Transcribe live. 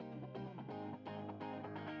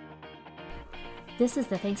This is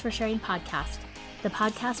the Thanks for Sharing podcast, the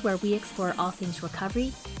podcast where we explore all things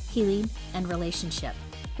recovery, healing, and relationship.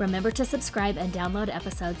 Remember to subscribe and download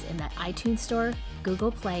episodes in the iTunes Store,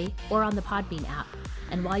 Google Play, or on the Podbean app.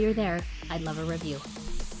 And while you're there, I'd love a review.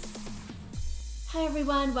 Hi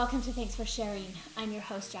everyone, welcome to Thanks for Sharing. I'm your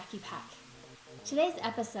host, Jackie Pack. Today's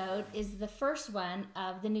episode is the first one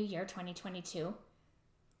of the new year, 2022.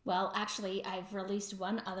 Well, actually, I've released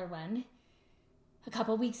one other one a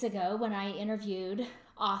couple weeks ago when I interviewed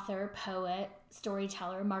author, poet,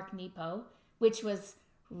 storyteller Mark Nepo, which was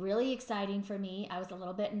really exciting for me. I was a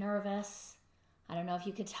little bit nervous. I don't know if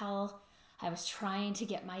you could tell. I was trying to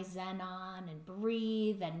get my zen on and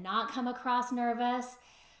breathe and not come across nervous.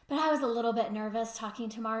 But I was a little bit nervous talking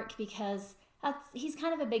to Mark because he's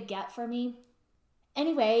kind of a big get for me.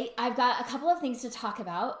 Anyway, I've got a couple of things to talk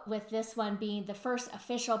about, with this one being the first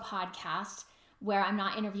official podcast where I'm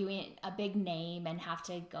not interviewing a big name and have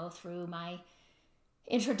to go through my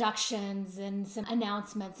introductions and some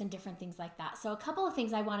announcements and different things like that. So a couple of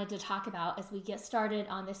things I wanted to talk about as we get started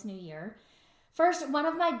on this new year. First, one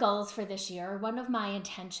of my goals for this year, one of my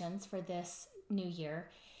intentions for this new year,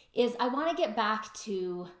 is I want to get back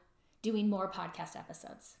to doing more podcast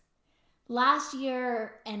episodes. Last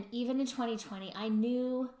year and even in 2020, I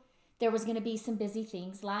knew there was going to be some busy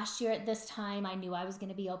things. Last year at this time, I knew I was going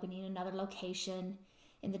to be opening another location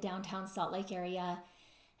in the downtown Salt Lake area.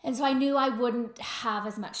 And so I knew I wouldn't have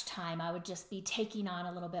as much time. I would just be taking on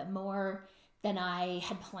a little bit more than I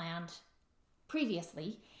had planned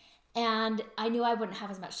previously. And I knew I wouldn't have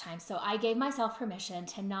as much time. So I gave myself permission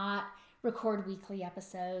to not record weekly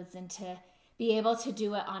episodes and to be able to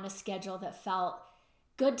do it on a schedule that felt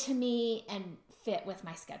good to me and fit with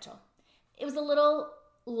my schedule. It was a little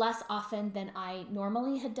less often than I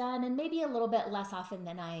normally had done, and maybe a little bit less often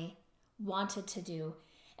than I wanted to do.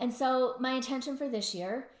 And so my intention for this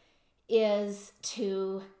year is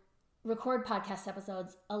to record podcast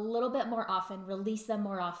episodes a little bit more often, release them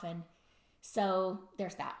more often. So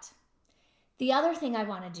there's that. The other thing I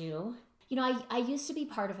want to do, I used to be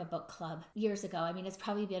part of a book club years ago. I mean, it's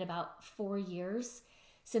probably been about 4 years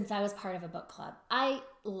since I was part of a book club. I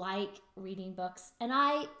like reading books, and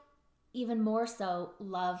I even more so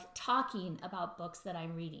love talking about books that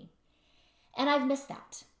I'm reading. And I've missed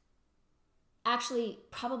that. Actually,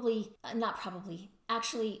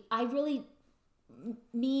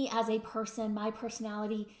 me as a person, my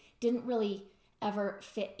personality didn't really ever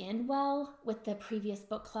fit in well with the previous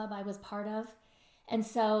book club I was part of. And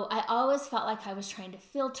so I always felt like I was trying to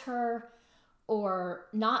filter or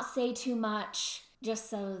not say too much, just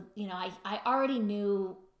so, I already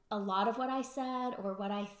knew a lot of what I said or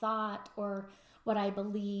what I thought or what I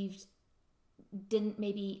believed didn't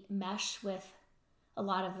maybe mesh with a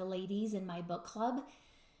lot of the ladies in my book club.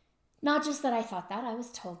 Not just that I thought that, I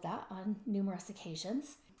was told that on numerous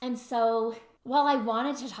occasions. And so while I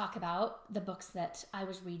wanted to talk about the books that I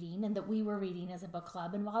was reading and that we were reading as a book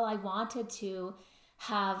club, and while I wanted to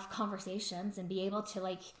have conversations and be able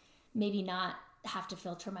to maybe not have to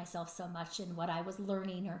filter myself so much in what I was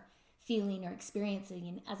learning or feeling or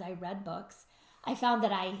experiencing as I read books, I found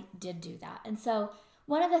that I did do that. And so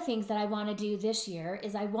one of the things that I want to do this year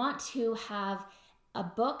is I want to have a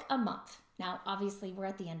book a month. Now, obviously, we're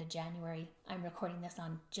at the end of January. I'm recording this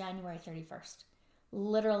on January 31st,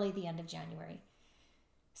 literally the end of January.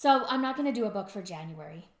 So I'm not going to do a book for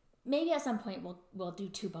January. Maybe at some point we'll do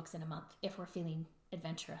 2 books in a month if we're feeling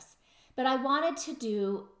adventurous. But I wanted to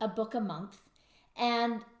do a book a month.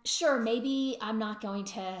 And sure, maybe I'm not going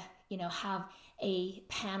to have a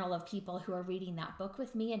panel of people who are reading that book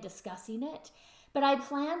with me and discussing it. But I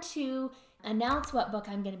plan to announce what book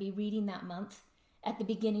I'm going to be reading that month at the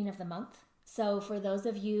beginning of the month. So for those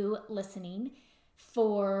of you listening,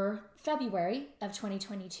 for February of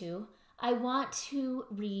 2022, I want to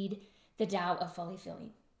read The Tao of Fully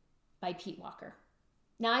Feeling by Pete Walker.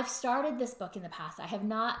 Now, I've started this book in the past. I have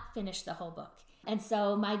not finished the whole book. And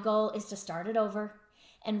so my goal is to start it over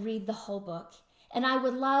and read the whole book. And I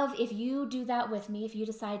would love if you do that with me. If you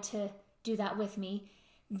decide to do that with me,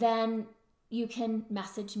 then you can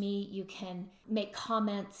message me. You can make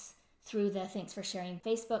comments through the Thanks for Sharing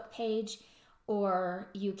Facebook page, or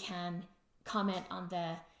you can comment on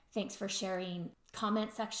the Thanks for Sharing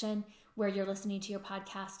comment section where you're listening to your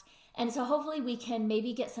podcast. And so hopefully we can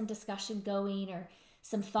maybe get some discussion going, or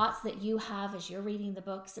some thoughts that you have as you're reading the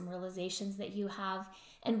book, some realizations that you have,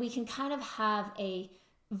 and we can kind of have a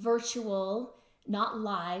virtual, not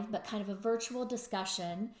live, but kind of a virtual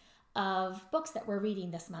discussion of books that we're reading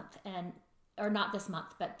this month, or not this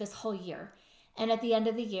month, but this whole year. And at the end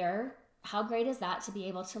of the year, how great is that to be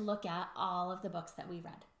able to look at all of the books that we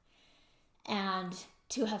read and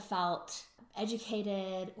to have felt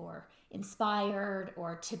educated or inspired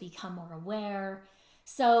or to become more aware.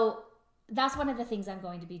 So that's one of the things I'm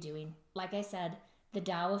going to be doing. Like I said, The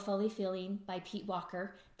Tao of Fully Feeling by Pete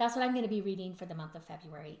Walker. That's what I'm going to be reading for the month of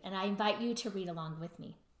February. And I invite you to read along with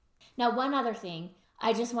me. Now, one other thing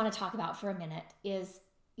I just want to talk about for a minute is,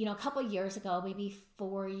 a couple years ago, maybe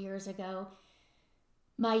 4 years ago,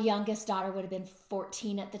 my youngest daughter would have been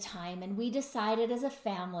 14 at the time. And we decided as a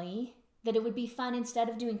family that it would be fun, instead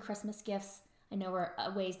of doing Christmas gifts. I know we're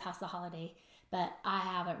a ways past the holiday, but I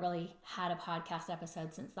haven't really had a podcast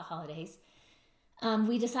episode since the holidays.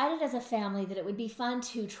 We decided as a family that it would be fun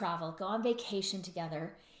to travel, go on vacation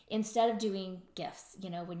together instead of doing gifts.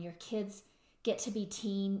 When your kids get to be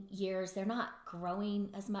teen years, they're not growing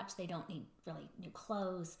as much. They don't need really new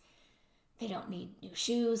clothes. They don't need new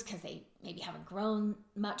shoes because they maybe haven't grown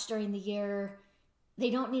much during the year.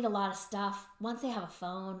 They don't need a lot of stuff. Once they have a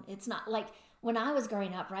phone, it's not like when I was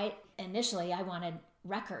growing up, right? Initially, I wanted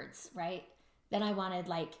records, right? Then I wanted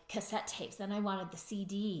like cassette tapes. Then I wanted the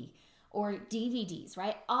CD or DVDs,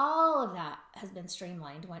 right? All of that has been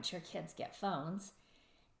streamlined once your kids get phones.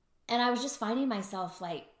 And I was just finding myself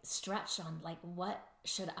like stretched on like, what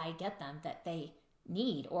should I get them that they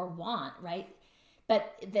need or want, right?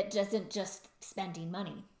 But that doesn't just spending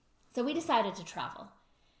money. So we decided to travel.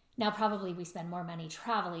 Now, probably we spend more money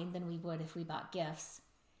traveling than we would if we bought gifts.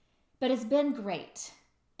 But it's been great.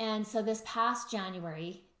 And so this past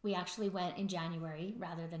January, we actually went in January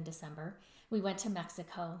rather than December. We went to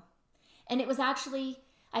Mexico. And it was actually,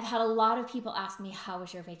 I've had a lot of people ask me, how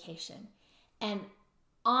was your vacation? And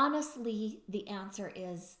honestly, the answer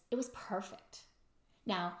is, it was perfect.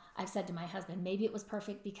 Now, I've said to my husband, maybe it was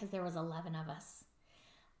perfect because there was 11 of us.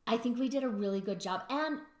 I think we did a really good job.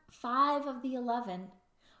 And 5 of the 11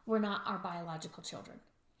 were not our biological children.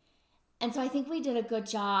 And so I think we did a good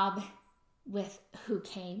job with who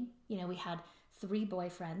came. We had 3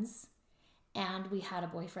 boyfriends and we had a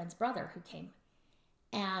boyfriend's brother who came.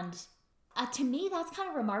 And to me, that's kind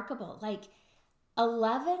of remarkable. Like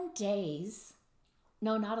 11 days,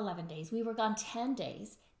 no, not 11 days. We were gone 10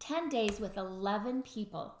 days, 10 days with 11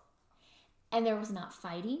 people. And there was not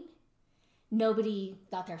fighting. Nobody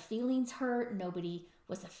got their feelings hurt. Nobody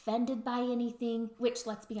was offended by anything, which,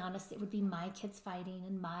 let's be honest, it would be my kids fighting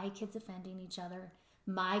and my kids offending each other,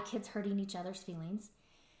 my kids hurting each other's feelings.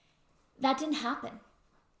 That didn't happen.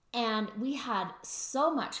 And we had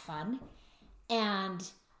so much fun and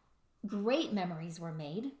great memories were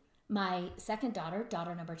made. My second daughter,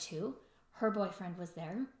 daughter number 2, her boyfriend was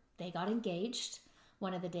there. They got engaged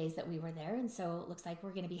one of the days that we were there. And so it looks like we're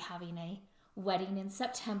going to be having a wedding in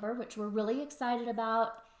September, which we're really excited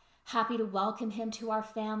about. Happy to welcome him to our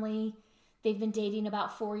family. They've been dating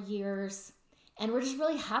about 4 years. And we're just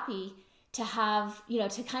really happy to have,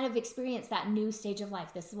 to kind of experience that new stage of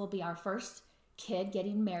life. This will be our first kid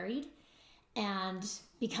getting married and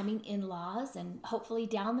becoming in-laws, and hopefully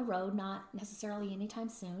down the road, not necessarily anytime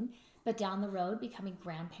soon, but down the road becoming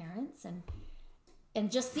grandparents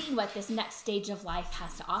and just seeing what this next stage of life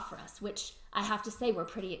has to offer us, which I have to say we're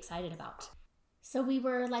pretty excited about. So we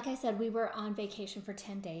were, like I said, we were on vacation for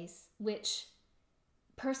 10 days, which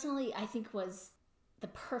personally I think was the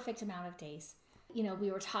perfect amount of days.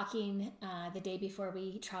 We were talking the day before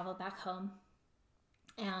we traveled back home,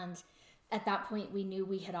 and at that point we knew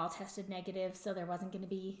we had all tested negative, so there wasn't going to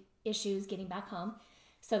be issues getting back home.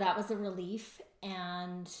 So that was a relief.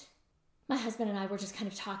 And my husband and I were just kind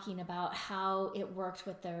of talking about how it worked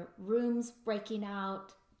with the rooms breaking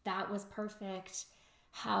out. That was perfect.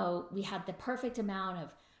 How we had the perfect amount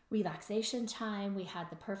of relaxation time. We had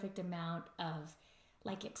the perfect amount of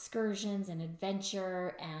like excursions and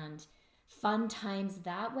adventure and fun times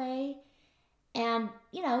that way. And,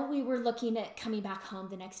 we were looking at coming back home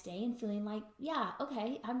the next day and feeling like, yeah,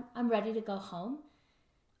 okay, I'm ready to go home.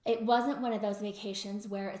 It wasn't one of those vacations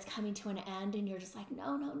where it's coming to an end and you're just like,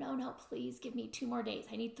 no, please give me 2 more days.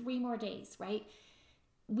 I need 3 more days, right?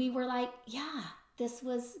 We were like, yeah, this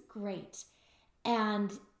was great.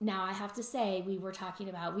 And now I have to say, we've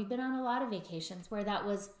been on a lot of vacations where that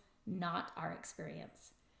was not our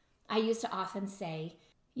experience. I used to often say,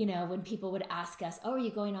 when people would ask us, oh, are you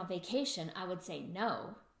going on vacation? I would say,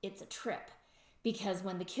 no, it's a trip. Because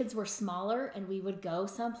when the kids were smaller and we would go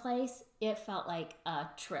someplace, it felt like a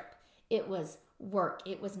trip. It was work.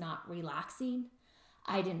 It was not relaxing.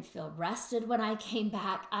 I didn't feel rested when I came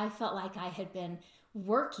back. I felt like I had been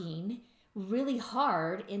working really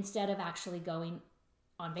hard instead of actually going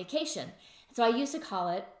on vacation. So I used to call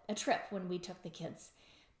it a trip when we took the kids.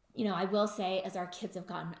 I will say, as our kids have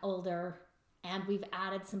gotten older and we've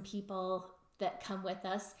added some people that come with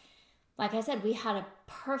us, Like I said, we had a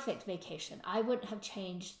perfect vacation. I wouldn't have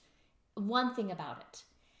changed one thing about it.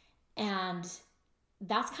 And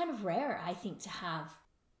that's kind of rare, I think, to have.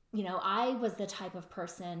 I was the type of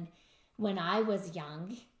person when I was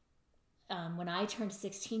young, when I turned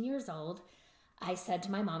 16 years old, I said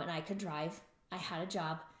to my mom, and I could drive, I had a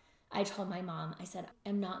job. I told my mom, I said,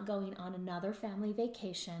 I'm not going on another family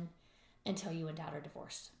vacation until you and Dad are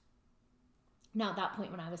divorced. Now, at that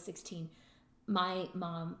point, when I was 16, my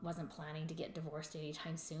mom wasn't planning to get divorced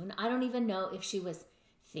anytime soon. I don't even know if she was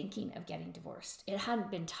thinking of getting divorced. It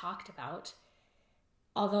hadn't been talked about,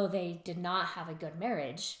 although they did not have a good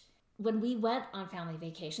marriage. When we went on family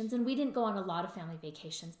vacations, and we didn't go on a lot of family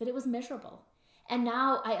vacations, but it was miserable. And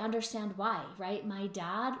now I understand why, right? My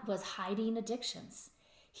dad was hiding addictions.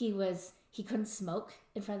 He couldn't smoke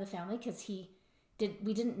in front of the family because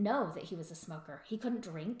we didn't know that he was a smoker. He couldn't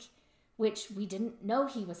drink, which we didn't know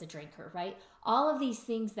he was a drinker, right? All of these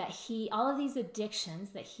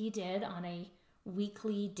addictions that he did on a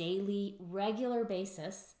weekly, daily, regular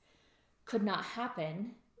basis could not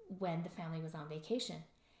happen when the family was on vacation.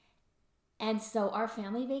 And so our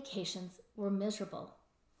family vacations were miserable.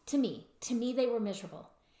 To me, they were miserable.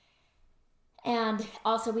 And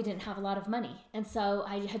also we didn't have a lot of money. And so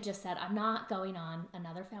I had just said, I'm not going on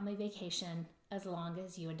another family vacation as long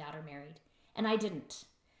as you and Dad are married. And I didn't.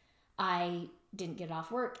 I didn't get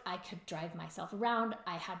off work. I could drive myself around.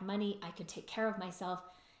 I had money. I could take care of myself.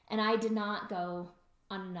 And I did not go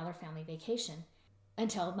on another family vacation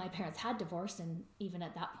until my parents had divorced. And even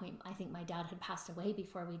at that point, I think my dad had passed away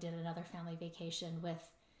before we did another family vacation with,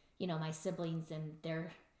 my siblings and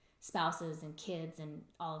their spouses and kids and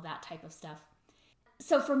all of that type of stuff.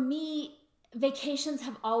 So for me, vacations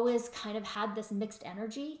have always kind of had this mixed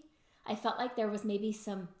energy. I felt like there was maybe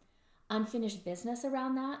some unfinished business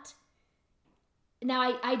around that.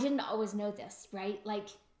 Now, I didn't always know this, right? Like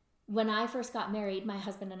when I first got married, my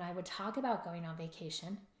husband and I would talk about going on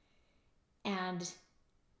vacation, and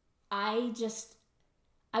I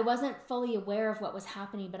wasn't fully aware of what was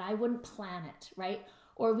happening, but I wouldn't plan it, right?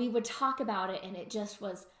 Or we would talk about it and it just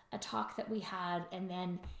was a talk that we had, and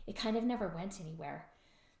then it kind of never went anywhere.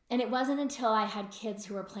 And it wasn't until I had kids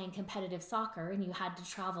who were playing competitive soccer and you had to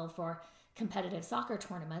travel for competitive soccer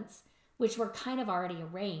tournaments, which were kind of already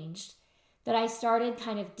arranged, that I started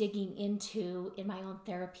kind of digging into in my own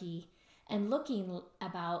therapy and looking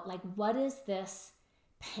about like, what is this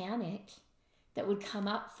panic that would come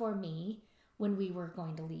up for me when we were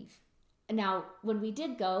going to leave? Now, when we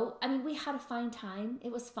did go, we had a fine time.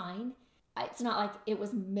 It was fine. It's not like it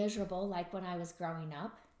was miserable like when I was growing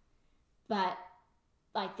up, but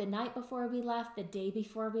like the night before we left, the day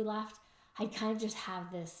before we left, I kind of just have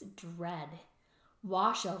this dread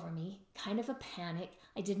wash over me, kind of a panic.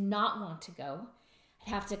 I did not want to go.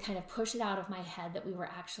 I'd have to kind of push it out of my head that we were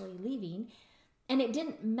actually leaving. And it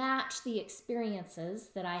didn't match the experiences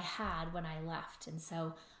that I had when I left. And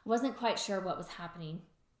so I wasn't quite sure what was happening.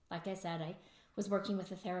 Like I said, I was working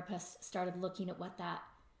with a therapist, started looking at what that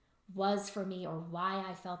was for me or why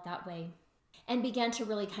I felt that way, and began to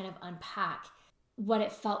really kind of unpack what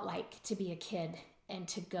it felt like to be a kid and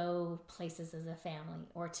to go places as a family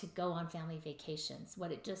or to go on family vacations.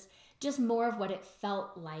 What it just more of what it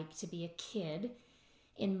felt like to be a kid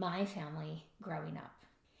in my family growing up.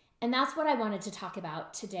 And that's what I wanted to talk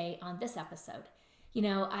about today on this episode.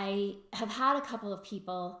 I have had a couple of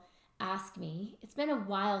people ask me, it's been a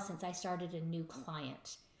while since I started a new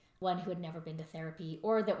client, one who had never been to therapy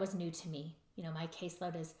or that was new to me. My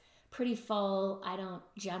caseload is pretty full. I don't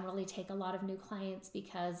generally take a lot of new clients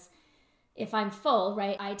because if I'm full,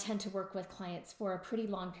 right, I tend to work with clients for a pretty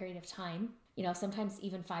long period of time, sometimes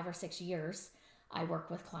even 5 or 6 years I work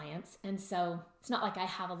with clients. And so it's not like I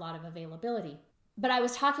have a lot of availability. But I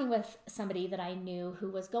was talking with somebody that I knew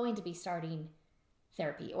who was going to be starting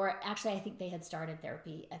therapy, or actually I think they had started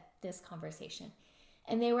therapy at this conversation.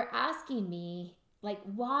 And they were asking me, like,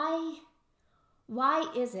 why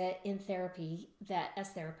is it in therapy that as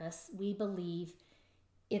therapists, we believe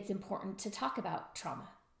it's important to talk about trauma?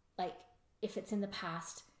 Like, if it's in the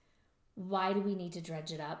past, why do we need to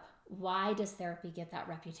dredge it up? Why does therapy get that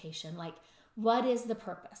reputation? Like, what is the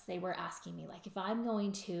purpose? They were asking me, like, if I'm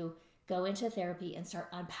going to go into therapy and start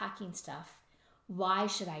unpacking stuff, why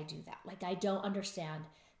should I do that? Like, I don't understand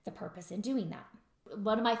the purpose in doing that.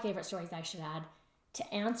 One of my favorite stories, I should add,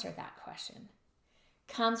 to answer that question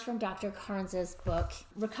comes from Dr. Carnes's book,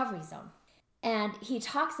 Recovery Zone. And he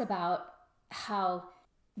talks about how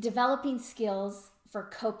developing skills for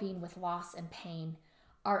coping with loss and pain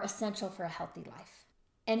are essential for a healthy life.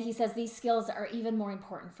 And he says these skills are even more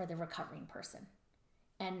important for the recovering person.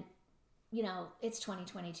 And, it's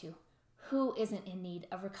 2022. Who isn't in need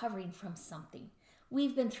of recovering from something?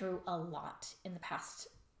 We've been through a lot in the past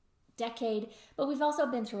decade, but we've also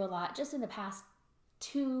been through a lot just in the past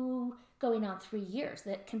 2 going on 3 years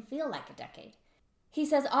that can feel like a decade. He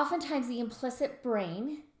says, oftentimes the implicit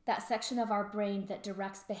brain, that section of our brain that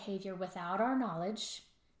directs behavior without our knowledge,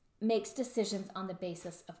 makes decisions on the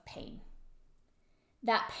basis of pain.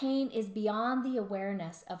 That pain is beyond the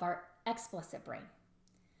awareness of our explicit brain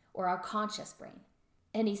or our conscious brain.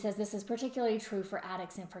 And he says this is particularly true for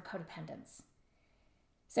addicts and for codependents.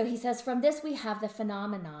 So he says, from this we have the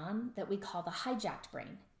phenomenon that we call the hijacked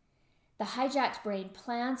brain. The hijacked brain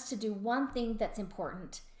plans to do one thing that's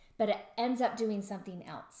important, but it ends up doing something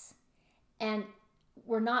else. And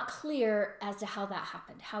we're not clear as to how that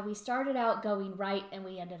happened, how we started out going right and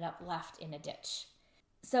we ended up left in a ditch.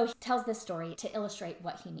 So he tells this story to illustrate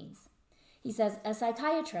what he means. He says, a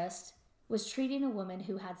psychiatrist was treating a woman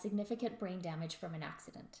who had significant brain damage from an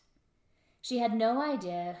accident. She had no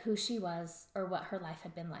idea who she was or what her life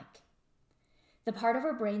had been like. The part of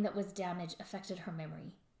her brain that was damaged affected her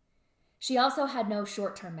memory. She also had no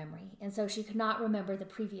short-term memory, and so she could not remember the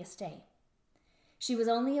previous day. She was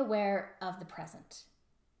only aware of the present.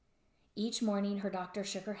 Each morning, her doctor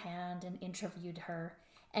shook her hand and interviewed her,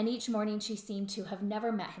 and each morning she seemed to have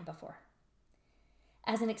never met him before.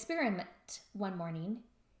 As an experiment, one morning,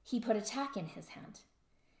 he put a tack in his hand,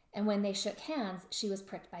 and when they shook hands, she was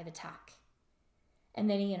pricked by the tack. And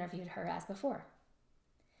then he interviewed her as before.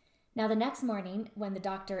 Now the next morning, when the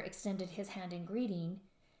doctor extended his hand in greeting,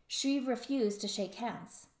 she refused to shake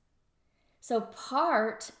hands. So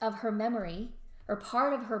part of her memory, or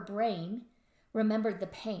part of her brain, remembered the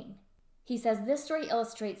pain. He says this story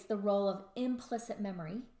illustrates the role of implicit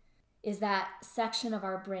memory, is that section of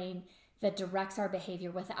our brain that directs our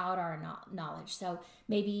behavior without our knowledge. So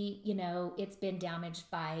maybe, it's been damaged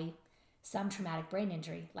by some traumatic brain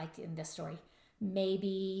injury, like in this story.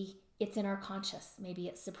 Maybe it's in our conscious, maybe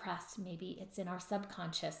it's suppressed, maybe it's in our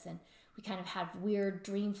subconscious, and we kind of have weird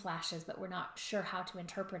dream flashes, but we're not sure how to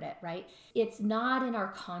interpret it, right? It's not in our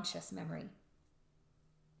conscious memory.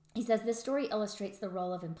 He says this story illustrates the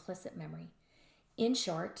role of implicit memory. In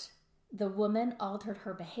short, the woman altered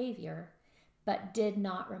her behavior, but did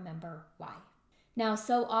not remember why. Now,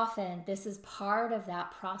 so often, this is part of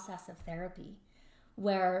that process of therapy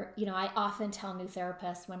where, I often tell new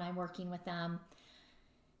therapists when I'm working with them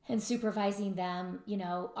and supervising them,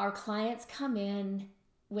 our clients come in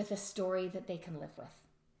with a story that they can live with.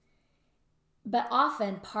 But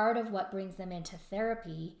often part of what brings them into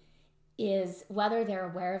therapy is, whether they're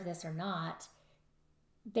aware of this or not,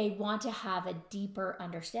 they want to have a deeper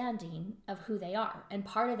understanding of who they are. And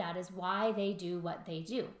part of that is why they do what they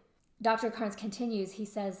do. Dr. Carnes continues, he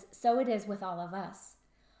says, so it is with all of us.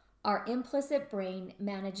 Our implicit brain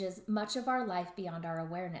manages much of our life beyond our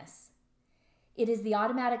awareness. It is the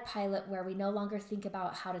automatic pilot where we no longer think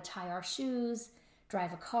about how to tie our shoes,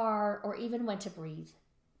 drive a car, or even when to breathe.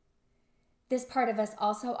 This part of us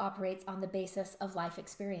also operates on the basis of life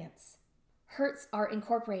experience. Hurts are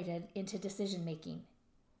incorporated into decision-making,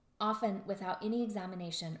 often without any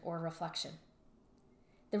examination or reflection.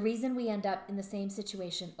 The reason we end up in the same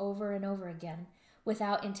situation over and over again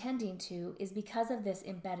without intending to is because of this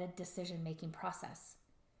embedded decision-making process.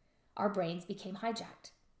 Our brains became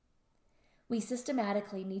hijacked. We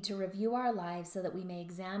systematically need to review our lives so that we may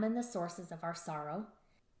examine the sources of our sorrow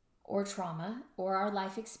or trauma or our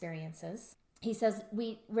life experiences. He says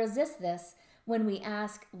we resist this when we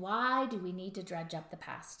ask, why do we need to dredge up the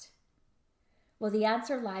past? Well, the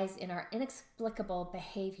answer lies in our inexplicable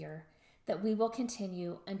behavior that we will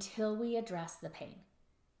continue until we address the pain.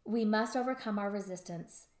 We must overcome our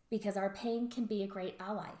resistance because our pain can be a great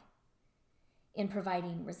ally in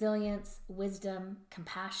providing resilience, wisdom,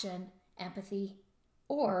 compassion, empathy,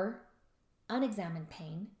 or unexamined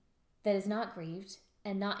pain that is not grieved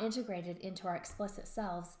and not integrated into our explicit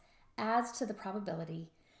selves adds to the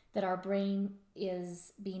probability that our brain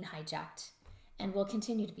is being hijacked and will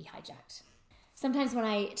continue to be hijacked. Sometimes when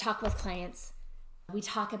I talk with clients, we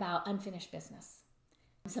talk about unfinished business.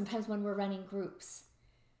 Sometimes when we're running groups,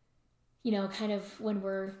 kind of when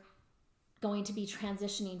we're going to be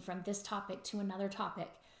transitioning from this topic to another topic,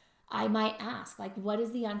 I might ask, what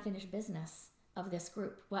is the unfinished business of this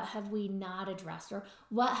group? What have we not addressed? Or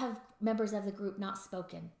what have members of the group not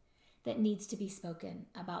spoken that needs to be spoken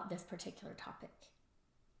about this particular topic?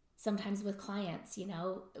 Sometimes with clients,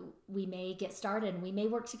 we may get started and we may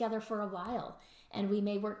work together for a while, and we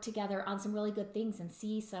may work together on some really good things and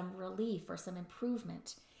see some relief or some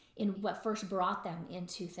improvement in what first brought them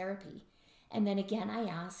into therapy. And then again, I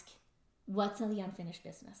ask, what's in the unfinished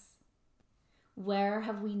business? Where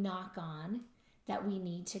have we not gone that we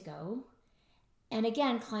need to go? And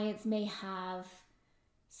again, clients may have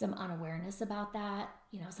some unawareness about that.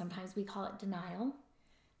 Sometimes we call it denial.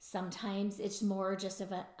 Sometimes it's more just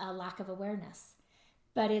of a lack of awareness.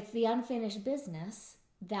 But it's the unfinished business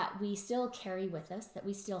that we still carry with us, that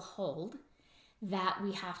we still hold, that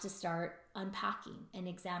we have to start unpacking and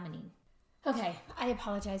examining. Okay, I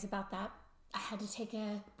apologize about that. I had to take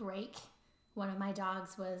a break. One of my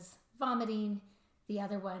dogs was vomiting, the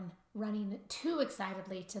other one running too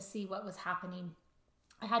excitedly to see what was happening.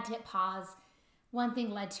 I had to hit pause. One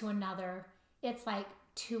thing led to another. It's like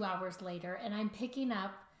 2 hours later, and I'm picking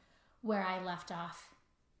up where I left off,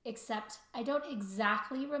 except I don't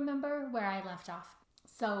exactly remember where I left off.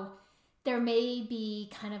 So there may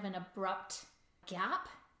be kind of an abrupt gap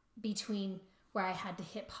between where I had to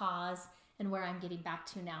hit pause and where I'm getting back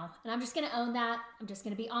to now. And I'm just going to own that. I'm just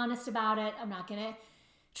going to be honest about it. I'm not going to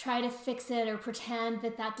try to fix it or pretend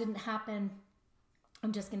that didn't happen.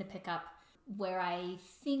 I'm just going to pick up where I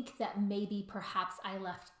think that maybe perhaps I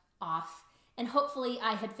left off. And hopefully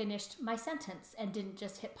I had finished my sentence and didn't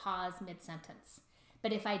just hit pause mid-sentence.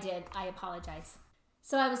 But if I did, I apologize.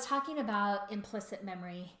 So I was talking about implicit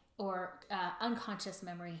memory or unconscious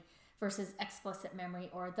memory versus explicit memory,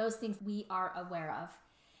 or those things we are aware of.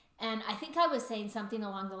 And I think I was saying something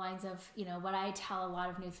along the lines of, what I tell a lot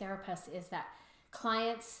of new therapists is that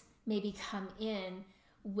clients maybe come in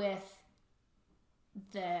with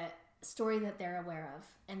the story that they're aware of,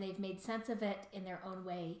 and they've made sense of it in their own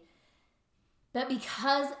way. But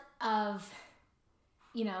because of,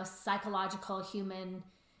 psychological human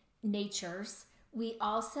natures, we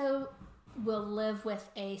also will live with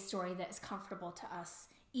a story that is comfortable to us,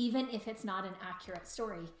 even if it's not an accurate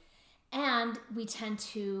story. And we tend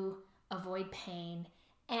to avoid pain,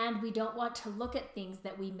 and we don't want to look at things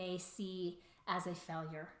that we may see as a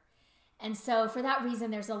failure. And so for that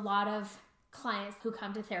reason, there's a lot of clients who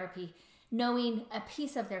come to therapy knowing a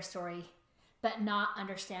piece of their story, but not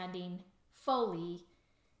understanding fully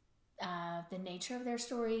the nature of their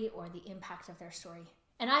story or the impact of their story.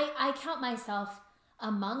 And I count myself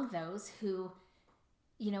among those who,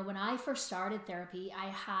 when I first started therapy, I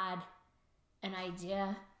had an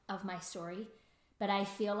idea of my story, but I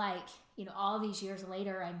feel like, all these years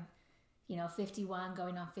later, I'm, 51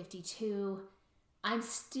 going on 52, I'm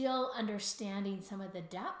still understanding some of the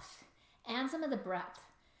depth and some of the breadth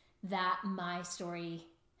that my story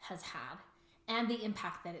has had and the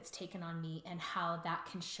impact that it's taken on me and how that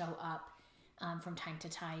can show up from time to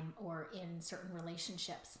time or in certain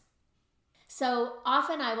relationships. So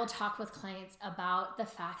often I will talk with clients about the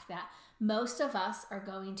fact that most of us are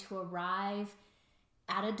going to arrive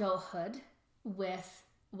at adulthood with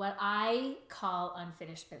what I call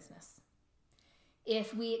unfinished business.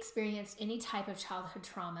 If we experienced any type of childhood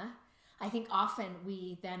trauma, I think often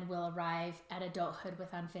we then will arrive at adulthood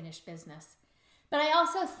with unfinished business. But I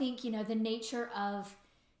also think, the nature of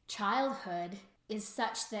childhood is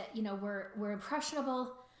such that, we're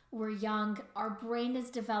impressionable, we're young, our brain is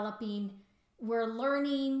developing, we're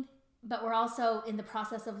learning, but we're also in the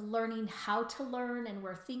process of learning how to learn, and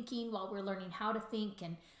we're thinking while we're learning how to think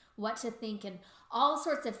and what to think, and all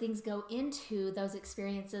sorts of things go into those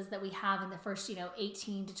experiences that we have in the first,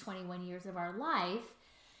 18 to 21 years of our life,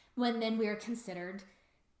 when then we are considered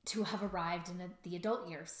to have arrived in the adult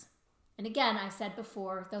years. And again, I've said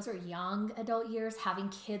before, those are young adult years. Having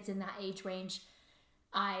kids in that age range,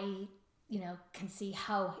 I, can see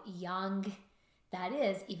how young that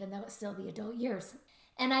is, even though it's still the adult years.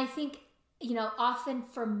 And I think, often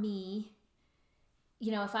for me,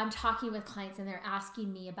 if I'm talking with clients and they're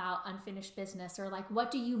asking me about unfinished business, or like,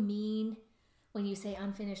 what do you mean when you say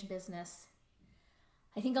unfinished business?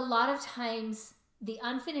 I think a lot of times the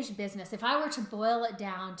unfinished business, if I were to boil it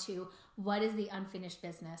down to what is the unfinished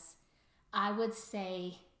business, I would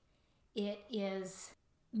say it is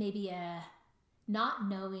maybe a not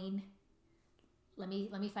knowing. Let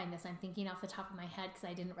me find this. I'm thinking off the top of my head because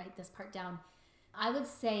I didn't write this part down. I would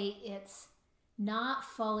say it's not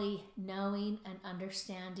fully knowing and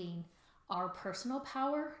understanding our personal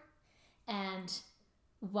power and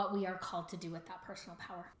what we are called to do with that personal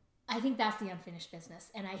power. I think that's the unfinished business.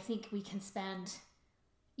 And I think we can spend,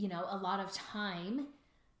 a lot of time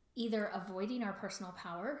either avoiding our personal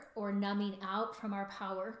power or numbing out from our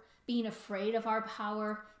power, being afraid of our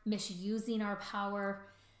power, misusing our power,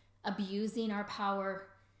 abusing our power,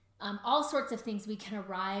 all sorts of things. We can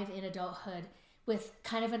arrive in adulthood with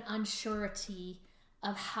kind of an unsurety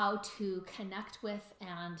of how to connect with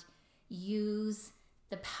and use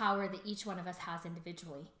the power that each one of us has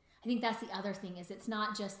individually. I think that's the other thing, is it's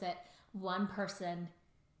not just that one person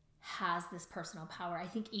has this personal power. I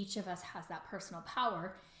think each of us has that personal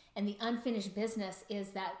power. And the unfinished business is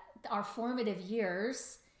that our formative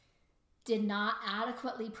years did not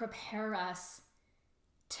adequately prepare us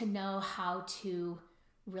to know how to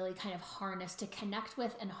really kind of harness, to connect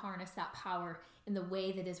with and harness that power in the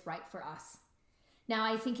way that is right for us. Now,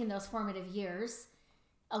 I think in those formative years,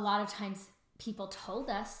 a lot of times people told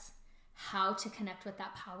us how to connect with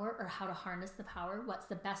that power or how to harness the power, what's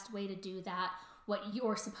the best way to do that, what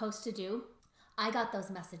you're supposed to do. I got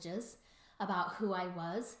those messages about who I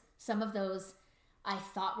was. Some of those I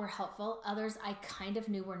thought were helpful. Others I kind of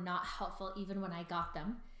knew were not helpful even when I got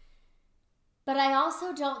them. But I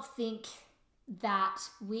also don't think that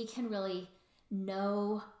we can really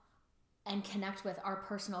know and connect with our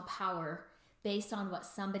personal power based on what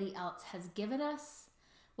somebody else has given us,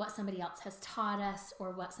 what somebody else has taught us,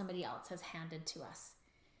 or what somebody else has handed to us.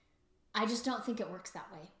 I just don't think it works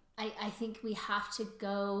that way. I think we have to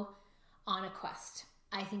go on a quest.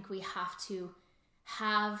 I think we have to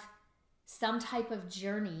have some type of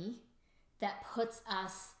journey that puts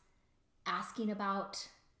us asking about,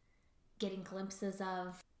 getting glimpses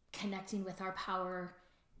of, connecting with our power,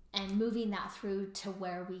 and moving that through to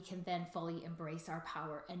where we can then fully embrace our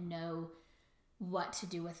power and know what to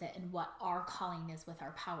do with it and what our calling is with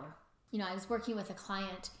our power. You know, I was working with a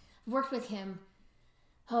client, worked with him,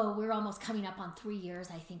 we're almost coming up on 3 years,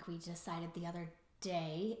 I think we decided the other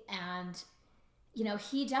day. And, you know,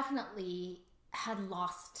 he definitely had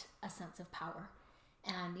lost a sense of power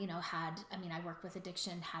and, you know, I work with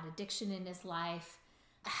addiction, had addiction in his life,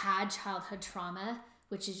 had childhood trauma,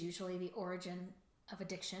 which is usually the origin of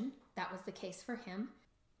addiction. That was the case for him,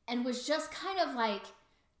 and was just kind of like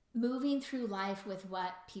moving through life with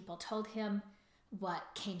what people told him, what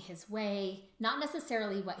came his way, not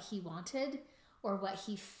necessarily what he wanted or what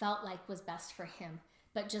he felt like was best for him,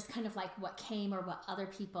 but just kind of like what came or what other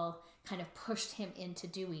people kind of pushed him into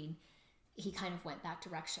doing. He kind of went that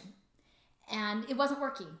direction. And it wasn't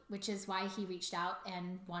working, which is why he reached out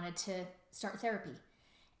and wanted to start therapy.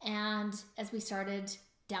 And as we started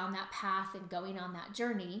down that path and going on that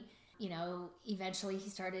journey, you know, eventually he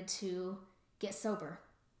started to get sober.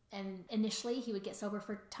 And initially he would get sober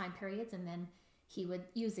for time periods, and then he would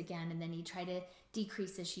use again, and then he'd try to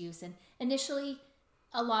decrease his use. And initially,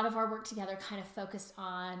 a lot of our work together kind of focused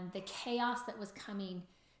on the chaos that was coming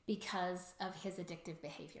because of his addictive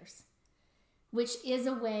behaviors, which is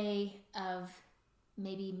a way of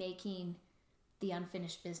maybe making the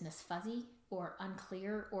unfinished business fuzzy or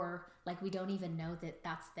unclear, or like we don't even know that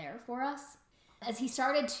that's there for us. As he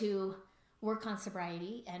started to work on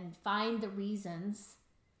sobriety and find the reasons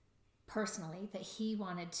personally that he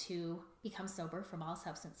wanted to become sober from all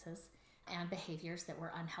substances and behaviors that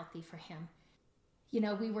were unhealthy for him. You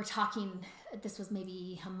know, we were talking, this was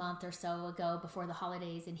maybe a month or so ago before the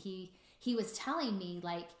holidays, and he was telling me,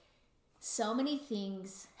 like, so many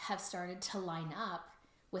things have started to line up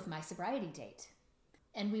with my sobriety date.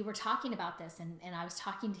 And we were talking about this, and I was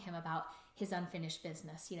talking to him about his unfinished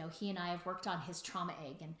business. You know, he and I have worked on his trauma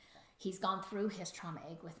egg, and he's gone through his trauma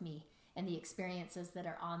egg with me, and the experiences that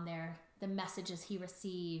are on there, the messages he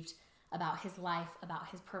received about his life, about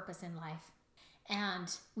his purpose in life.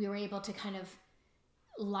 And we were able to kind of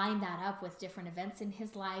line that up with different events in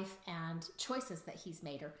his life and choices that he's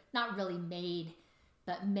made, or not really made,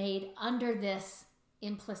 but made under this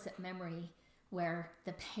implicit memory where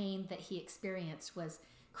the pain that he experienced was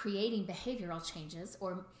creating behavioral changes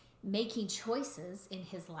or making choices in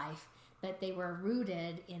his life, but they were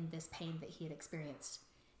rooted in this pain that he had experienced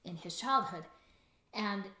in his childhood.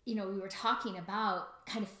 And, you know, we were talking about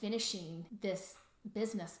kind of finishing this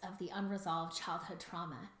business of the unresolved childhood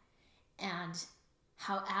trauma, and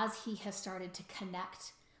how as he has started to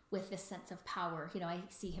connect with this sense of power, you know, I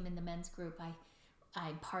see him in the men's group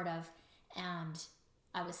I'm part of, and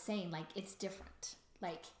I was saying, like, it's different.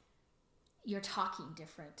 Like, you're talking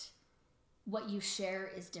different. What you share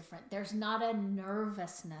is different. There's not a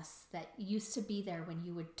nervousness that used to be there when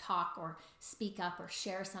you would talk or speak up or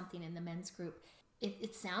share something in the men's group.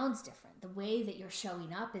 It sounds different. The way that you're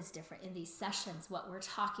showing up is different in these sessions. What we're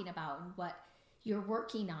talking about and what you're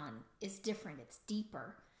working on is different. It's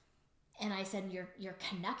deeper. And I said, you're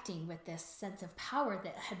connecting with this sense of power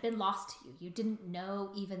that had been lost to you. You didn't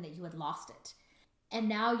know even that you had lost it. And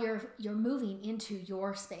now you're moving into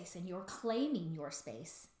your space, and you're claiming your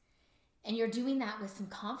space. And you're doing that with some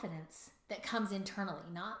confidence that comes internally,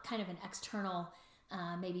 not kind of an external,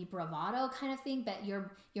 maybe bravado kind of thing, but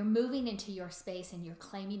you're moving into your space, and you're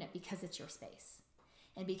claiming it because it's your space,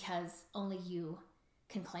 and because only you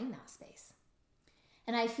can claim that space.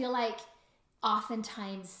 And I feel like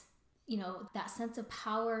oftentimes, you know, that sense of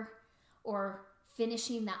power or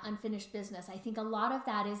finishing that unfinished business, I think a lot of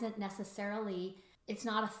that isn't necessarily It's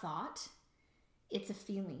not a thought, it's a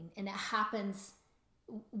feeling. And it happens,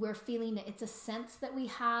 we're feeling it. It's a sense that we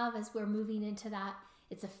have as we're moving into that.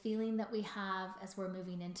 It's a feeling that we have as we're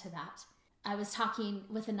moving into that. I was talking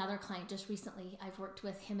with another client just recently. I've worked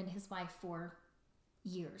with him and his wife for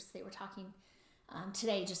years. They were talking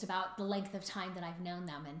today just about the length of time that I've known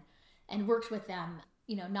them and worked with them,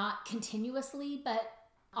 not continuously, but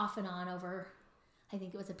off and on over, I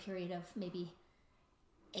think it was a period of maybe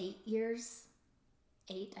 8 years.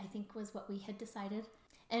 8, I think, was what we had decided.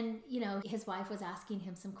 And, his wife was asking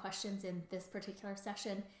him some questions in this particular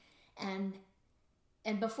session. And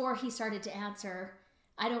before he started to answer,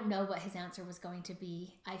 I don't know what his answer was going to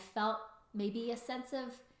be. I felt maybe a sense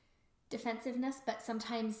of defensiveness, but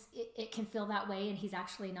sometimes it can feel that way and he's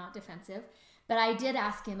actually not defensive. But I did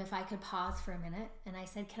ask him if I could pause for a minute. And I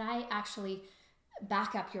said, can I actually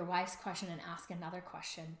back up your wife's question and ask another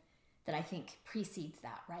question that I think precedes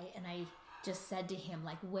that, right? And I just said to him,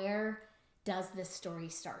 like, where does this story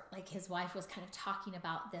start? Like, his wife was kind of talking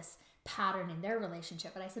about this pattern in their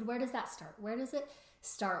relationship. But I said, where does that start? Where does it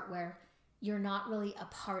start where you're not really a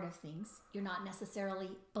part of things? You're not necessarily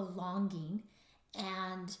belonging.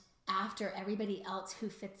 And after everybody else who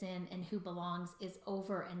fits in and who belongs is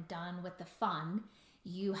over and done with the fun,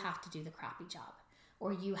 you have to do the crappy job.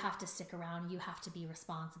 Or you have to stick around, you have to be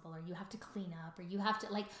responsible, or you have to clean up, or you have to,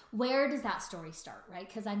 where does that story start, right?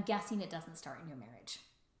 Because I'm guessing it doesn't start in your marriage.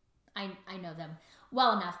 I know them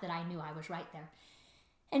well enough that I knew I was right there.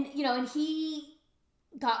 And, and he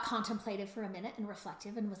got contemplative for a minute and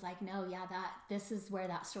reflective and was like, no, yeah, this is where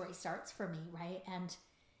that story starts for me, right? And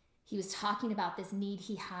he was talking about this need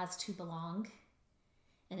he has to belong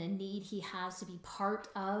and a need he has to be part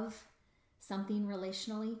of something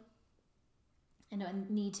relationally and a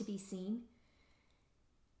need to be seen.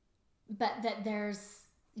 But that there's,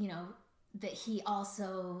 that he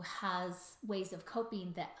also has ways of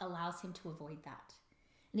coping that allows him to avoid that.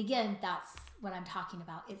 And again, that's what I'm talking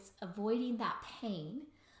about. It's avoiding that pain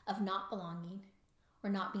of not belonging or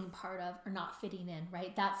not being part of or not fitting in,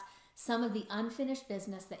 right? That's some of the unfinished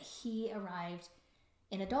business that he arrived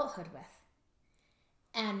in adulthood with.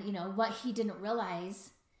 And, what he didn't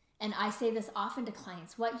realize, and I say this often to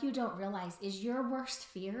clients, what you don't realize is your worst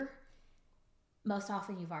fear, most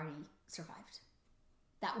often you've already survived.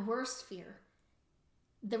 That worst fear.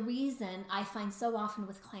 The reason I find so often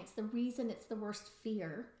with clients, the reason it's the worst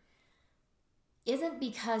fear isn't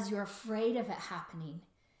because you're afraid of it happening,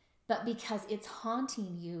 but because it's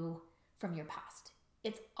haunting you from your past.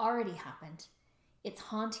 It's already happened. It's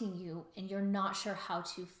haunting you and you're not sure how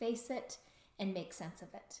to face it and make sense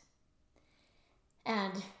of it.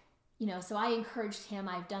 And, so I encouraged him,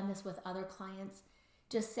 I've done this with other clients,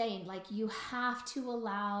 just saying, you have to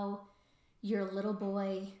allow your little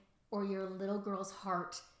boy or your little girl's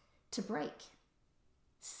heart to break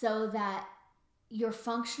so that your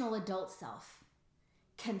functional adult self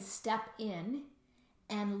can step in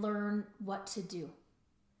and learn what to do.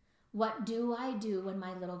 What do I do when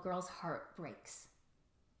my little girl's heart breaks?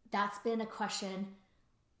 That's been a question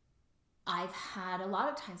I've had a lot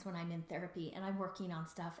of times when I'm in therapy and I'm working on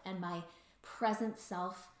stuff, and my present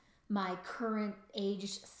self, my current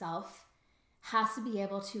aged self, has to be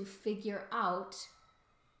able to figure out,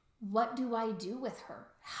 what do I do with her?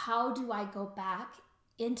 How do I go back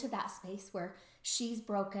into that space where she's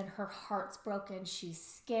broken, her heart's broken, she's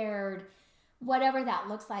scared, whatever that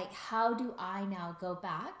looks like? How do I now go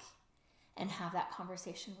back and have that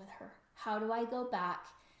conversation with her? How do I go back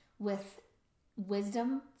with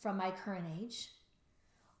wisdom from my current age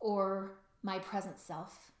or my present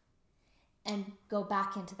self and go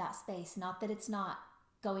back into that space? Not that it's not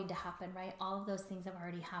going to happen, right? All of those things have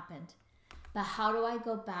already happened. But how do I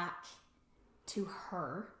go back to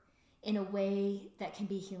her in a way that can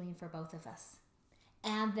be healing for both of us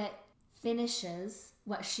and that finishes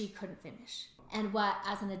what she couldn't finish and what,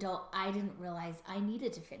 as an adult, I didn't realize I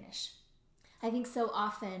needed to finish? I think so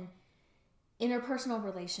often interpersonal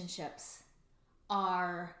relationships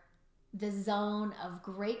are the zone of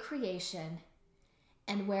great creation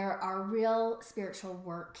and where our real spiritual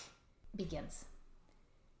work begins.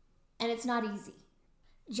 And it's not easy.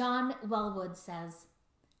 John Welwood says,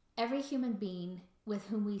 every human being with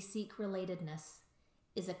whom we seek relatedness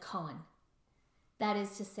is a koan. That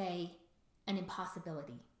is to say, an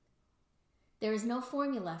impossibility. There is no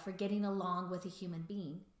formula for getting along with a human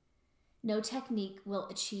being. No technique will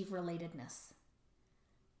achieve relatedness.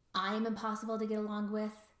 I am impossible to get along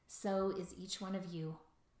with, so is each one of you.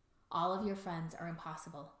 All of your friends are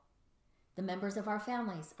impossible. The members of our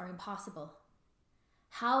families are impossible.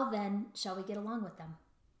 How then shall we get along with them?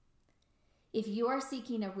 If you are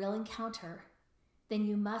seeking a real encounter, then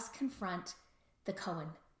you must confront the koan,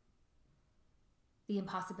 the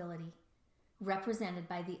impossibility, represented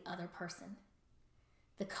by the other person.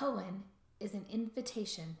 The koan is an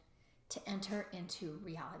invitation to enter into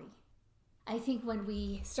reality. I think when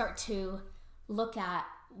we start to look at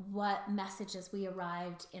what messages we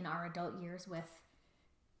arrived in our adult years with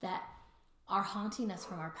that are haunting us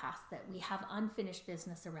from our past, that we have unfinished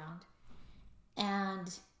business around,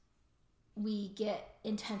 and we get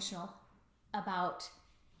intentional about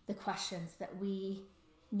the questions that we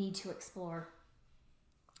need to explore.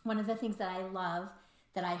 One of the things that I love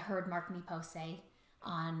that I heard Mark Nepo say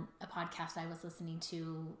on a podcast I was listening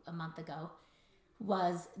to a month ago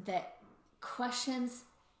was that questions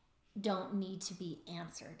don't need to be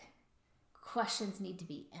answered. Questions need to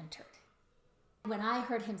be entered. When I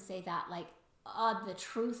heard him say that, the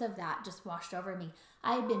truth of that just washed over me.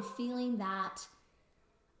 I had been feeling that,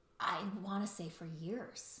 I want to say for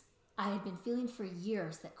years. I had been feeling for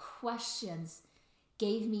years that questions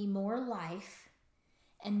gave me more life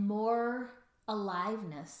and more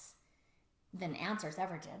aliveness than answers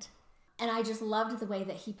ever did. And I just loved the way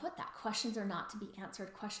that he put that. Questions are not to be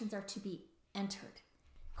answered. Questions are to be entered.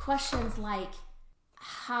 Questions like,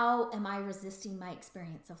 how am I resisting my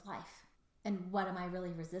experience of life? And what am I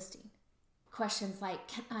really resisting? Questions like,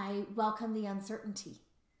 can I welcome the uncertainty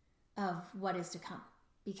of what is to come?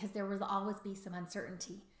 Because there will always be some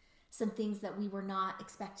uncertainty, some things that we were not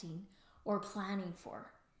expecting or planning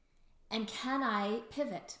for. And can I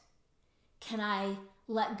pivot? Can I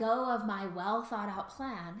let go of my well thought out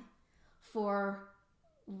plan for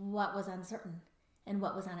what was uncertain and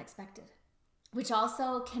what was unexpected? Which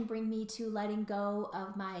also can bring me to letting go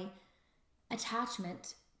of my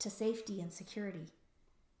attachment to safety and security.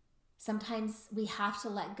 Sometimes we have to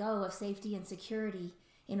let go of safety and security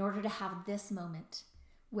in order to have this moment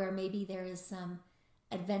where maybe there is some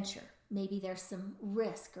adventure, maybe there's some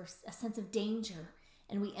risk or a sense of danger,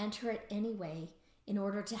 and we enter it anyway in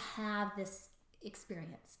order to have this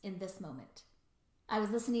experience in this moment. I was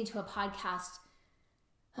listening to a podcast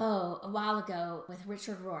a while ago with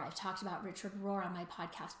Richard Rohr. I've talked about Richard Rohr on my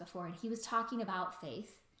podcast before, and he was talking about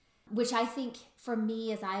faith, which I think for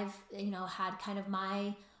me, as I've had kind of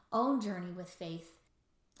my own journey with faith,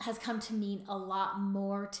 has come to mean a lot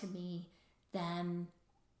more to me than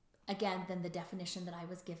the definition that I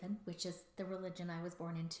was given, which is the religion I was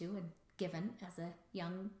born into and given as a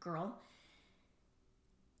young girl.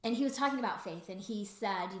 And he was talking about faith, and he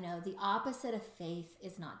said, the opposite of faith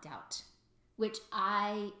is not doubt, which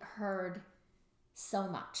I heard so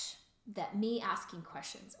much, that me asking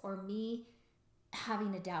questions or me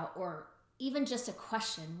having a doubt or even just a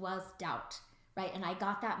question was doubt, right? And I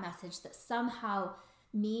got that message that somehow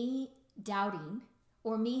me doubting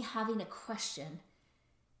or me having a question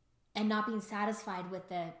and not being satisfied with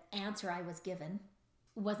the answer I was given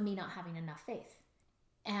was me not having enough faith.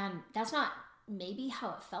 And that's not maybe how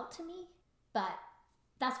it felt to me, but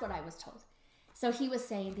that's what I was told. So he was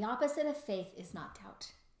saying the opposite of faith is not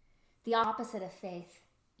doubt. The opposite of faith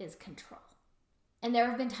is control. And there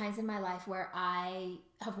have been times in my life where I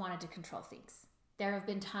have wanted to control things. There have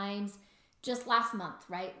been times just last month,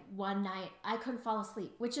 right? One night I couldn't fall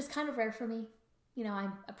asleep, which is kind of rare for me.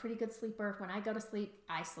 I'm a pretty good sleeper. When I go to sleep,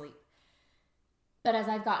 I sleep. But as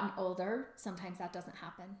I've gotten older, sometimes that doesn't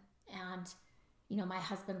happen. And, my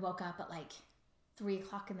husband woke up at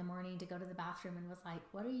 3:00 in the morning to go to the bathroom and was like,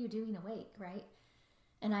 what are you doing awake, right?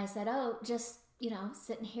 And I said, just,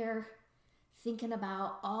 sitting here thinking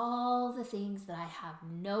about all the things that I have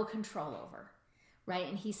no control over, right?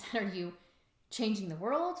 And he said, are you changing the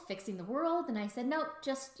world, fixing the world? And I said, nope,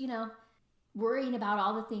 just, worrying about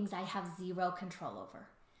all the things I have zero control over.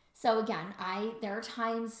 So again, there are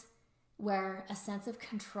times where a sense of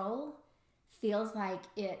control feels like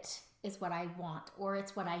it is what I want or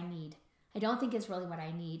it's what I need. I don't think it's really what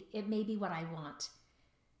I need. It may be what I want.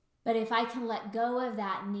 But if I can let go of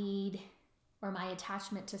that need or my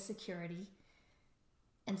attachment to security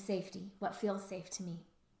and safety, what feels safe to me,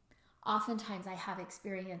 oftentimes I have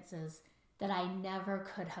experiences that I never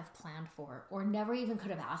could have planned for or never even could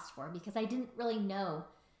have asked for because I didn't really know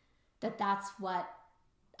that that's what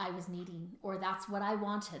I was needing or that's what I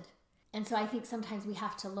wanted. And so I think sometimes we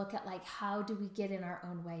have to look at how do we get in our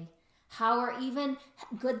own way? How are even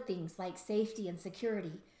good things like safety and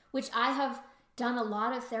security, which I have done a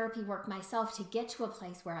lot of therapy work myself to get to a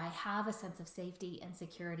place where I have a sense of safety and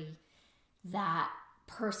security that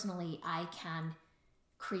personally I can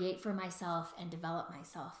create for myself and develop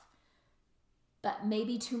myself. But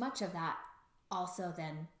maybe too much of that also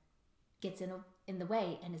then gets in the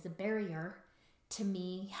way and is a barrier to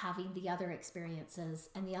me having the other experiences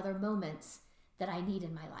and the other moments that I need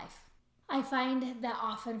in my life. I find that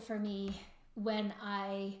often for me, when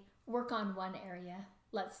I work on one area,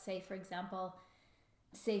 let's say, for example,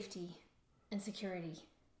 safety and security,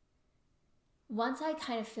 once I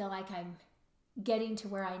kind of feel like I'm getting to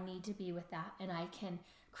where I need to be with that, and I can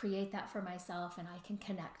create that for myself and I can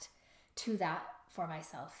connect to that for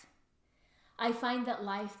myself, I find that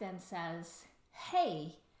life then says,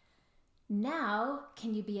 hey, now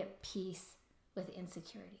can you be at peace with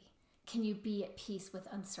insecurity? Can you be at peace with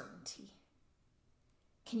uncertainty?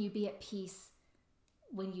 Can you be at peace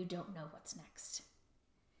when you don't know what's next?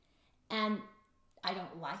 And I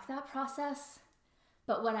don't like that process,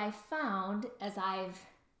 but what I found as I've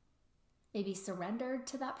maybe surrendered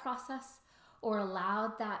to that process or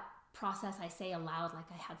allowed that process, I say allowed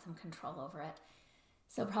like I had some control over it.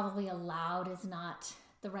 So probably allowed is not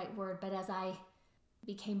the right word, but as I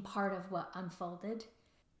became part of what unfolded,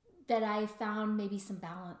 that I found maybe some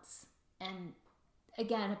balance. And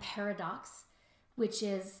again, a paradox, which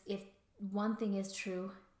is if one thing is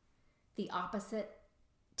true, the opposite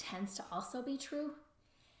tends to also be true.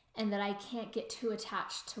 And that I can't get too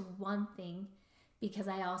attached to one thing because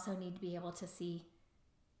I also need to be able to see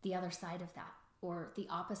the other side of that or the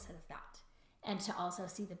opposite of that, and to also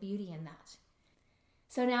see the beauty in that.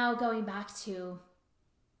 So now going back to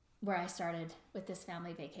where I started with this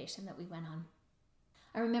family vacation that we went on.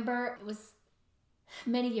 I remember it was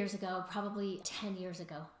many years ago, probably 10 years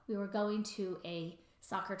ago, we were going to a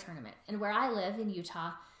soccer tournament. And where I live in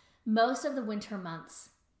Utah, most of the winter months,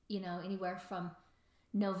 anywhere from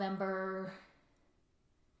November,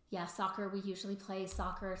 soccer, we usually play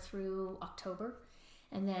soccer through October.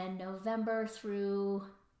 And then November through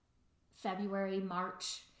February,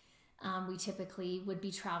 March, we typically would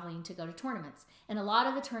be traveling to go to tournaments. And a lot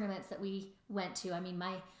of the tournaments that we went to,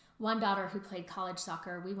 my one daughter who played college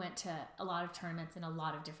soccer, we went to a lot of tournaments in a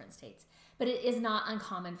lot of different states. But it is not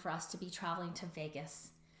uncommon for us to be traveling to Vegas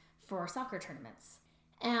for soccer tournaments.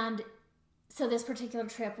 And so this particular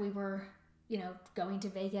trip, we were, going to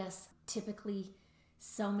Vegas. Typically,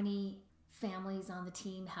 so many families on the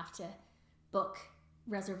team have to book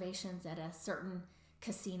reservations at a certain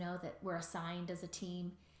casino that we're assigned as a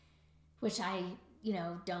team, which I,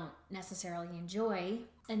 don't necessarily enjoy.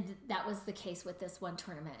 And that was the case with this one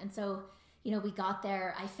tournament. And so, we got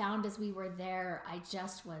there. I found as we were there, I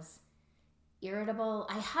just was irritable.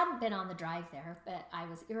 I hadn't been on the drive there, but I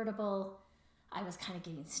was irritable. I was kind of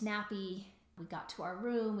getting snappy. We got to our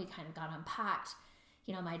room. We kind of got unpacked.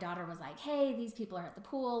 My daughter was like, hey, these people are at the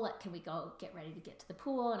pool. Can we go get ready to get to the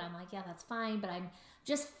pool? And I'm like, yeah, that's fine. But I'm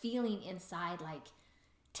just feeling inside like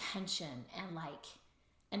tension and like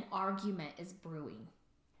an argument is brewing.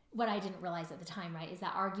 What I didn't realize at the time, right, is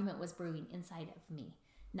that argument was brewing inside of me,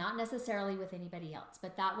 not necessarily with anybody else,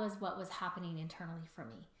 but that was what was happening internally for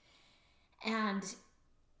me. And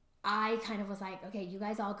I kind of was like, okay, you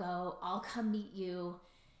guys all go, I'll come meet you.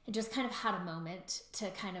 And just kind of had a moment to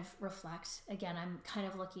kind of reflect. Again, I'm kind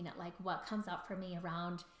of looking at like what comes up for me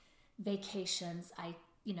around vacations. I,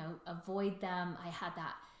 avoid them. I had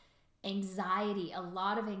that anxiety, a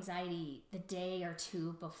lot of anxiety the day or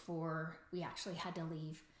two before we actually had to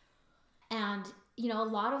leave. And, a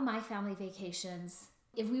lot of my family vacations,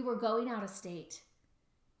 if we were going out of state,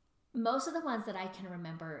 most of the ones that I can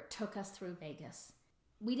remember took us through Vegas.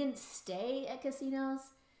 We didn't stay at casinos.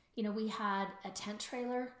 We had a tent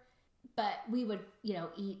trailer, but we would,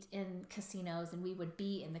 eat in casinos and we would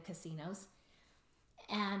be in the casinos.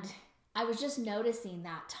 And I was just noticing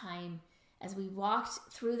that time as we walked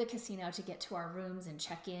through the casino to get to our rooms and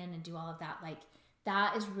check in and do all of that, like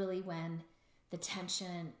that is really when the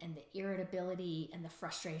tension and the irritability and the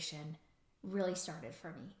frustration really started for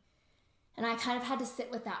me. And I kind of had to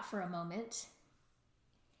sit with that for a moment.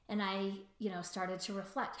 And I, started to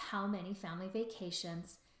reflect how many family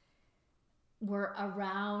vacations were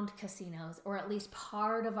around casinos, or at least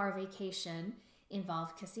part of our vacation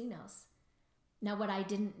involved casinos. Now, what I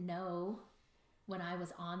didn't know when I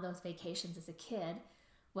was on those vacations as a kid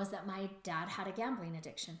was that my dad had a gambling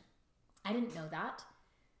addiction. I didn't know that.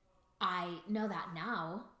 I know that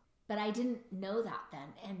now, but I didn't know that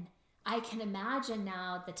then. And I can imagine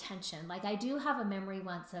now the tension. Like I do have a memory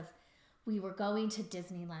once of we were going to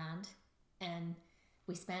Disneyland and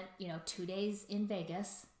we spent, 2 days in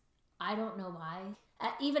Vegas. I don't know why.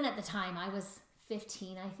 Even at the time, I was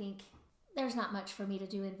 15, I think. There's not much for me to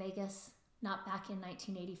do in Vegas, not back in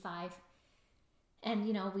 1985. And,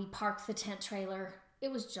 we parked the tent trailer.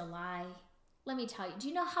 It was July. Let me tell you, do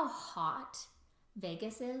you know how hot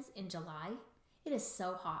Vegas is in July? It is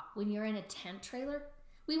so hot. When you're in a tent trailer,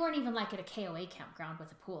 we weren't even like at a KOA campground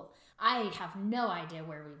with a pool. I have no idea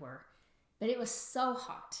where we were, but it was so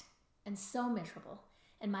hot and so miserable.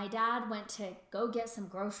 And my dad went to go get some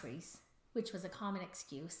groceries which was a common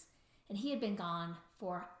excuse. And he had been gone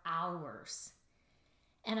for hours.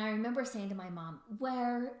 And I remember saying to my mom,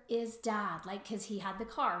 where is Dad? Like, because he had the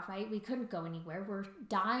car, right? We couldn't go anywhere. We're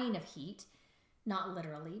dying of heat. Not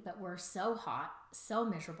literally, but we're so hot, so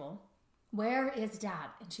miserable. Where is Dad?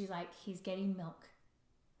 And she's like, he's getting milk.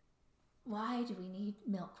 Why do we need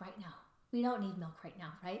milk right now? We don't need milk right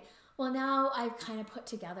now, right? Well, now I've kind of put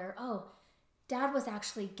together, Dad was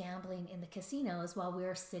actually gambling in the casinos while we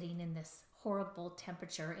were sitting in this horrible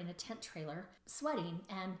temperature in a tent trailer, sweating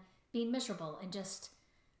and being miserable and just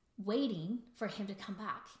waiting for him to come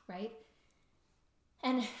back, right?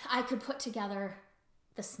 And I could put together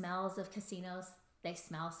the smells of casinos. They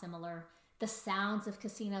smell similar. The sounds of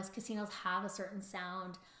casinos. Casinos have a certain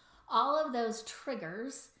sound. All of those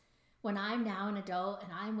triggers, when I'm now an adult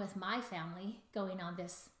and I'm with my family going on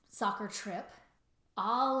this soccer trip,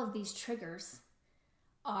 all of these triggers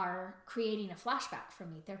are creating a flashback for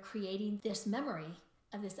me. They're creating this memory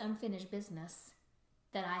of this unfinished business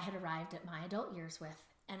that I had arrived at my adult years with,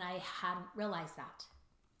 and I hadn't realized that.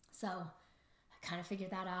 So I kind of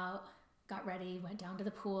figured that out, got ready, went down to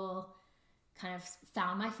the pool, kind of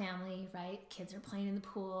found my family, right? Kids are playing in the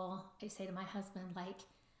pool. I say to my husband, like,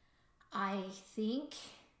 I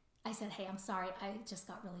said, hey, I'm sorry, I just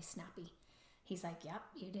got really snappy. He's like, yep,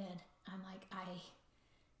 you did. I'm like, I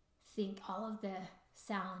think all of the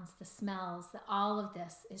sounds, the smells, all of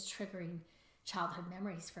this is triggering childhood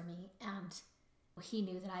memories for me. And he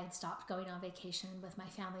knew that I had stopped going on vacation with my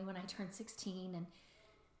family when I turned 16.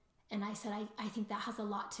 And I said, I think that has a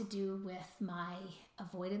lot to do with my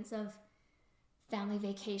avoidance of family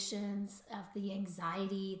vacations, of the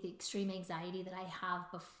anxiety, the extreme anxiety that I have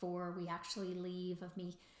before we actually leave, of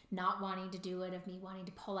me not wanting to do it, of me wanting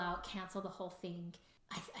to pull out, cancel the whole thing.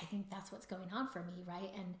 I think that's what's going on for me,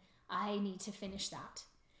 right? And I need to finish that.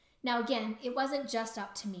 Now, again, it wasn't just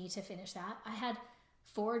up to me to finish that. I had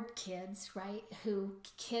 4 kids, right?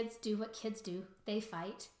 Kids do what kids do. They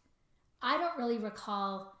fight. I don't really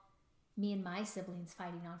recall me and my siblings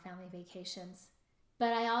fighting on family vacations.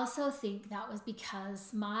 But I also think that was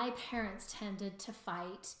because my parents tended to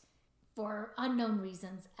fight for unknown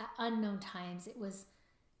reasons at unknown times. It was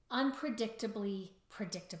unpredictably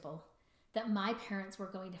predictable that my parents were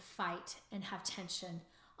going to fight and have tension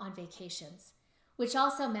on vacations, which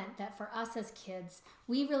also meant that for us as kids,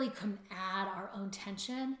 we really couldn't add our own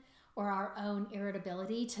tension or our own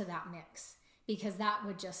irritability to that mix, because that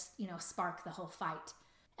would just, spark the whole fight.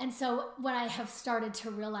 And so what I have started to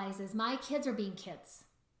realize is my kids are being kids.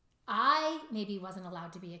 I maybe wasn't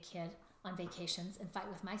allowed to be a kid on vacations and fight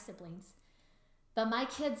with my siblings, but my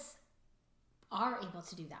kids are able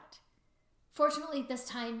to do that. Fortunately, this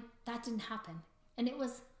time that didn't happen, and it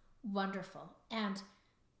was wonderful. And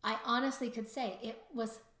I honestly could say it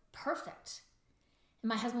was perfect. And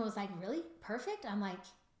my husband was like, really? Perfect? I'm like,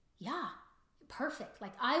 yeah, perfect.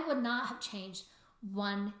 Like, I would not have changed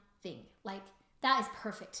one thing. Like, that is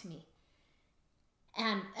perfect to me.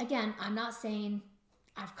 And again, I'm not saying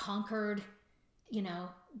I've conquered,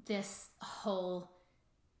 this whole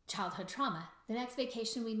childhood trauma. The next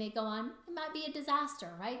vacation we may go on, it might be a disaster,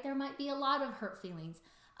 right? There might be a lot of hurt feelings.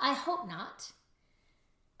 I hope not.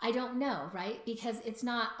 I don't know, right? Because it's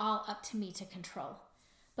not all up to me to control.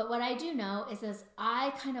 But what I do know is as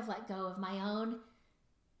I kind of let go of my own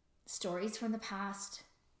stories from the past,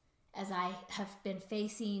 as I have been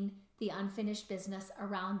facing the unfinished business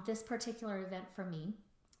around this particular event for me,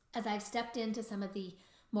 as I've stepped into some of the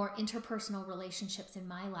more interpersonal relationships in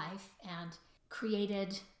my life and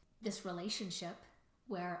created this relationship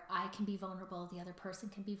where I can be vulnerable, the other person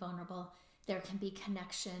can be vulnerable, there can be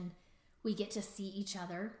connection, we get to see each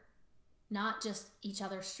other, not just each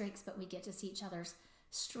other's strengths, but we get to see each other's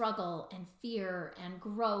struggle and fear and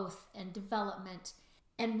growth and development,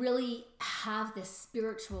 and really have this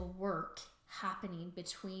spiritual work happening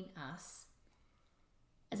between us.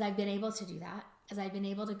 As I've been able to do that, as I've been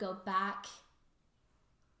able to go back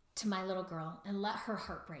to my little girl and let her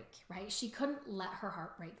heart break, right? She couldn't let her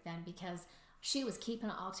heart break then because she was keeping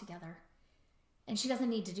it all together. And she doesn't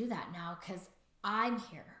need to do that now because I'm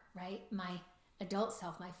here, right? My adult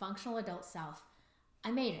self, my functional adult self,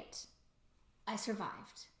 I made it. I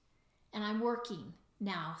survived. And I'm working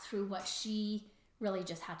now through what she really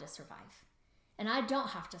just had to survive. And I don't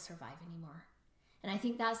have to survive anymore. And I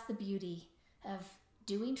think that's the beauty of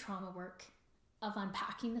doing trauma work, of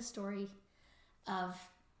unpacking the story, of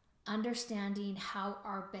understanding how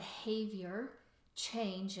our behavior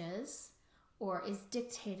changes or is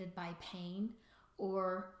dictated by pain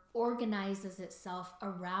or organizes itself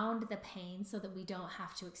around the pain so that we don't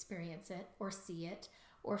have to experience it or see it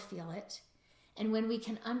or feel it. And when we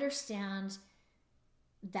can understand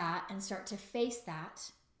that and start to face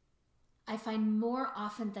that, I find more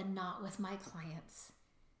often than not with my clients,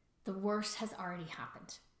 the worst has already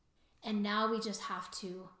happened. And now we just have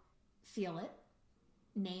to feel it,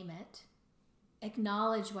 name it,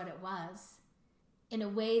 acknowledge what it was in a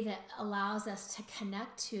way that allows us to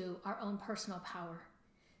connect to our own personal power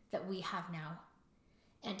that we have now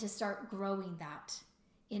and to start growing that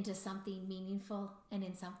into something meaningful and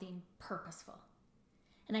in something purposeful.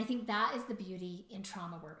 And I think that is the beauty in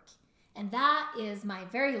trauma work. And that is my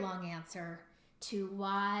very long answer to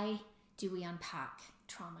why do we unpack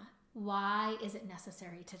trauma? Why is it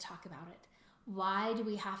necessary to talk about it? Why do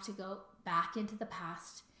we have to go back into the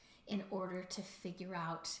past in order to figure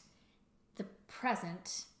out the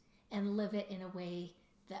present and live it in a way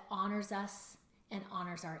that honors us and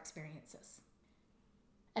honors our experiences?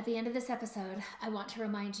 At the end of this episode, I want to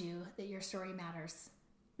remind you that your story matters.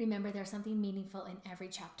 Remember, there's something meaningful in every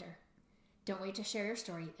chapter. Don't wait to share your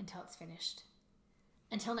story until it's finished.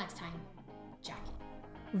 Until next time, Jackie.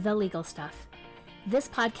 The Legal Stuff. This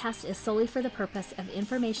podcast is solely for the purpose of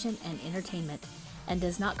information and entertainment and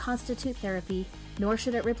does not constitute therapy, nor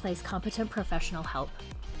should it replace competent professional help.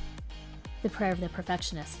 The Prayer of the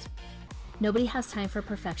Perfectionist. Nobody has time for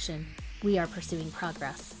perfection. We are pursuing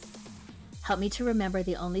progress. Help me to remember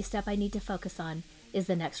the only step I need to focus on is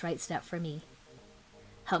the next right step for me.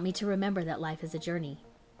 Help me to remember that life is a journey.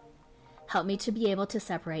 Help me to be able to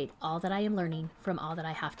separate all that I am learning from all that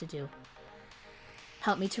I have to do.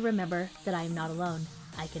 Help me to remember that I am not alone.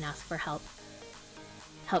 I can ask for help.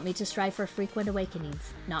 Help me to strive for frequent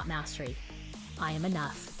awakenings, not mastery. I am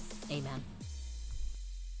enough. Amen.